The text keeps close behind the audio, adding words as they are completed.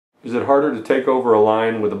Is it harder to take over a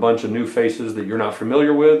line with a bunch of new faces that you're not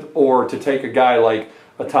familiar with, or to take a guy like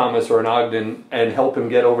a Thomas or an Ogden and help him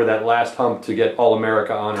get over that last hump to get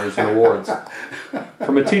All-America honors and awards?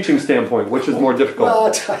 From a teaching standpoint, which is more difficult? Well,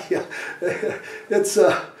 I'll tell you,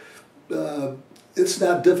 it's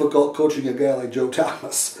not difficult coaching a guy like Joe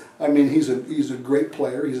Thomas. I mean, he's a great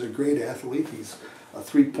player. He's a great athlete. He's a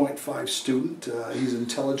 3.5 student. He's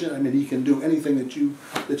intelligent. I mean, he can do anything that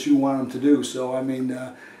you want him to do. So I mean,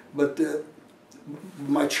 but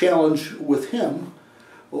my challenge with him,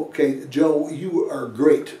 okay, Joe, you are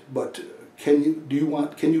great, but can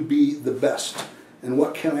you be the best? And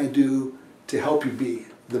what can I do to help you be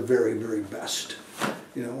the very, very best?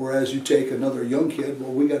 You know, whereas you take another young kid,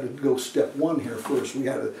 well, we got to go step one here first. We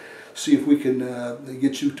got to see if we can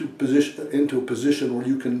get you into a position where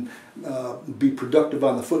you can be productive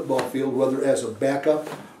on the football field, whether as a backup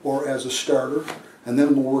or as a starter. And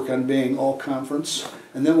then we'll work on being all-conference,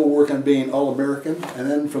 and then we'll work on being all-American,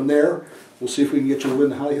 and then from there, we'll see if we can get you to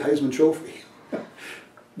win the Heisman Trophy.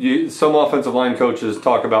 Some offensive line coaches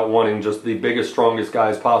talk about wanting just the biggest, strongest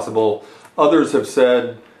guys possible. Others have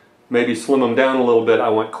said, maybe slim them down a little bit. I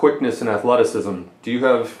want quickness and athleticism. Do you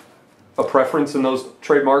have a preference in those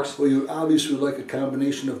trademarks? Well, you obviously would like a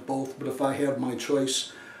combination of both, but if I have my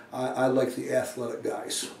choice, I like the athletic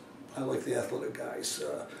guys. I like the athletic guys.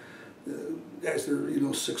 Guys that are, you know,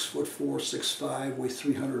 6'4", 6'5", weigh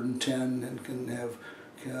 310, and can have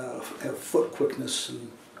foot quickness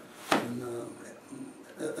and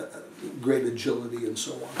great agility and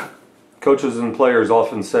so on. Coaches and players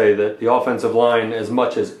often say that the offensive line, as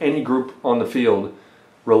much as any group on the field,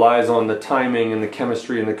 relies on the timing and the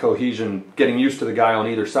chemistry and the cohesion, getting used to the guy on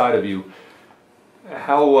either side of you.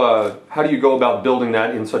 How do you go about building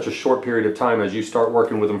that in such a short period of time as you start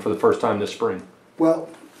working with them for the first time this spring? Well,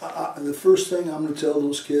 the first thing I'm going to tell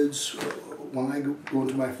those kids when I go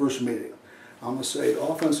into my first meeting, I'm going to say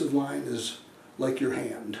offensive line is like your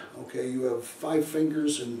hand. Okay, you have 5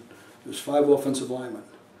 fingers and there's 5 offensive linemen.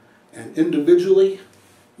 And individually,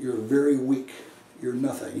 you're very weak. You're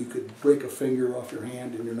nothing. You could break a finger off your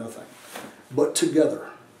hand and you're nothing. But together,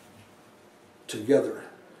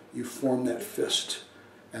 you form that fist,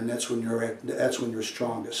 and that's when you're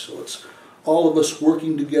strongest. So it's all of us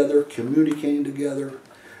working together, communicating together,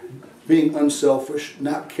 being unselfish,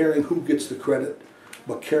 not caring who gets the credit,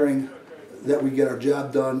 but caring that we get our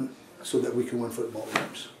job done so that we can win football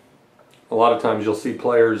games. A lot of times you'll see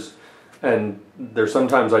players, and they're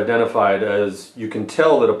sometimes identified as, you can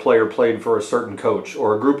tell that a player played for a certain coach,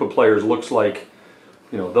 or a group of players looks like,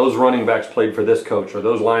 you know, those running backs played for this coach, or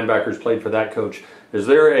those linebackers played for that coach. Is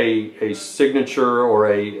there a signature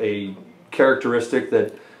or a characteristic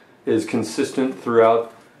that is consistent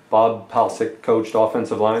throughout Bob Palcic coached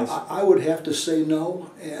offensive lines? I would have to say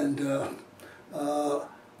no, and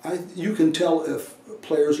you can tell if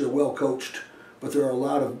players are well coached, but there are a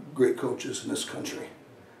lot of great coaches in this country.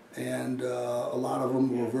 And a lot of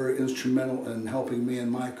them were very instrumental in helping me in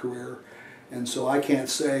my career. And so I can't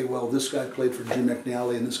say, well, this guy played for Jim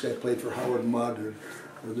McNally and this guy played for Howard Mudd, or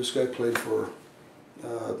this guy played for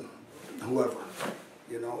whoever.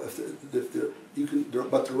 You know,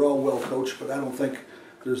 but they're all well coached. But I don't think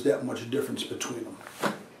there's that much difference between them.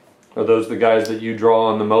 Are those the guys that you draw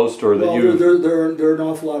on the most, or that there are an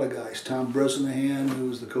awful lot of guys. Tom Bresnahan, who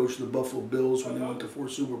was the coach of the Buffalo Bills when they went to 4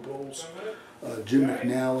 Super Bowls. Jim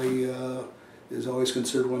McNally is always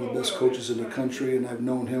considered one of the best coaches in the country, and I've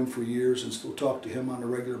known him for years and still talk to him on a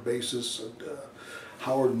regular basis. And,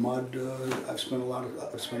 Howard Mudd, I've spent a lot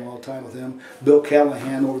of time with him. Bill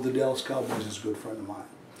Callahan over the Dallas Cowboys is a good friend of mine.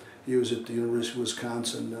 He was at the University of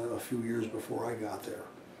Wisconsin a few years before I got there,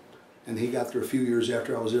 and he got there a few years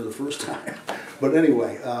after I was there the first time. But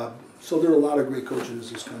anyway, so there are a lot of great coaches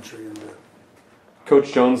in this country. And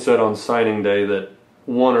Coach Jones said on signing day that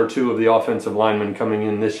 1 or 2 of the offensive linemen coming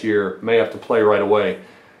in this year may have to play right away.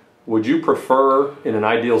 Would you prefer, in an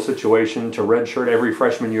ideal situation, to redshirt every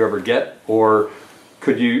freshman you ever get, or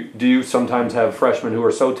do you sometimes have freshmen who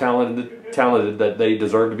are so talented that they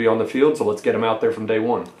deserve to be on the field, so let's get them out there from day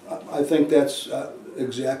one? I think that's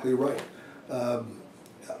exactly right. I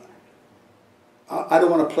don't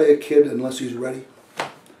want to play a kid unless he's ready.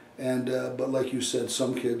 And but like you said,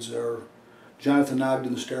 some kids are. Jonathan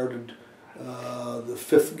Ogden started the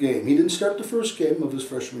 5th game. He didn't start the 1st game of his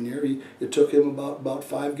freshman year. It took him about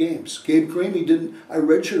 5 games. Gabe Cream, I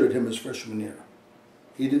redshirted him his freshman year.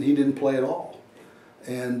 He didn't play at all.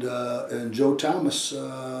 And Joe Thomas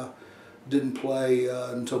didn't play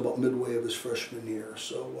until about midway of his freshman year.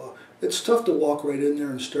 So it's tough to walk right in there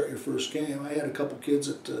and start your first game. I had a couple kids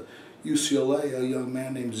at UCLA, a young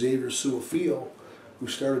man named Xavier Suafio, who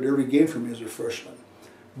started every game for me as a freshman.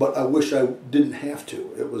 but I wish I didn't have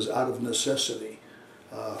to. It was out of necessity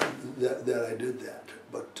that I did that.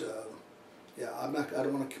 But yeah, I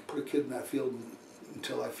don't want to put a kid in that field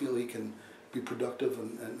until I feel he can be productive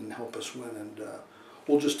and help us win. And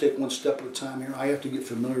we'll just take one step at a time here. I have to get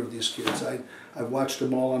familiar with these kids. I've watched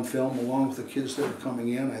them all on film along with the kids that are coming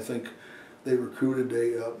in. I think they recruited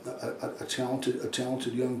a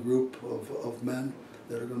talented young group of men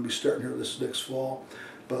that are going to be starting here this next fall.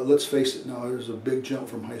 But let's face it now, there's a big jump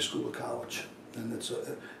from high school to college. And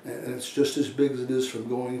it's just as big as it is from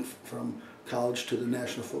going from college to the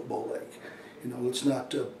National Football League. You know, let's not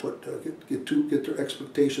get their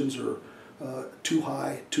expectations or too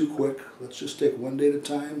high, too quick. Let's just take one day at a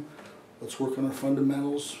time. Let's work on our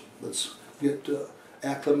fundamentals. Let's get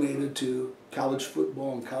acclimated to college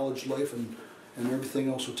football and college life, and everything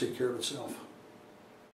else will take care of itself.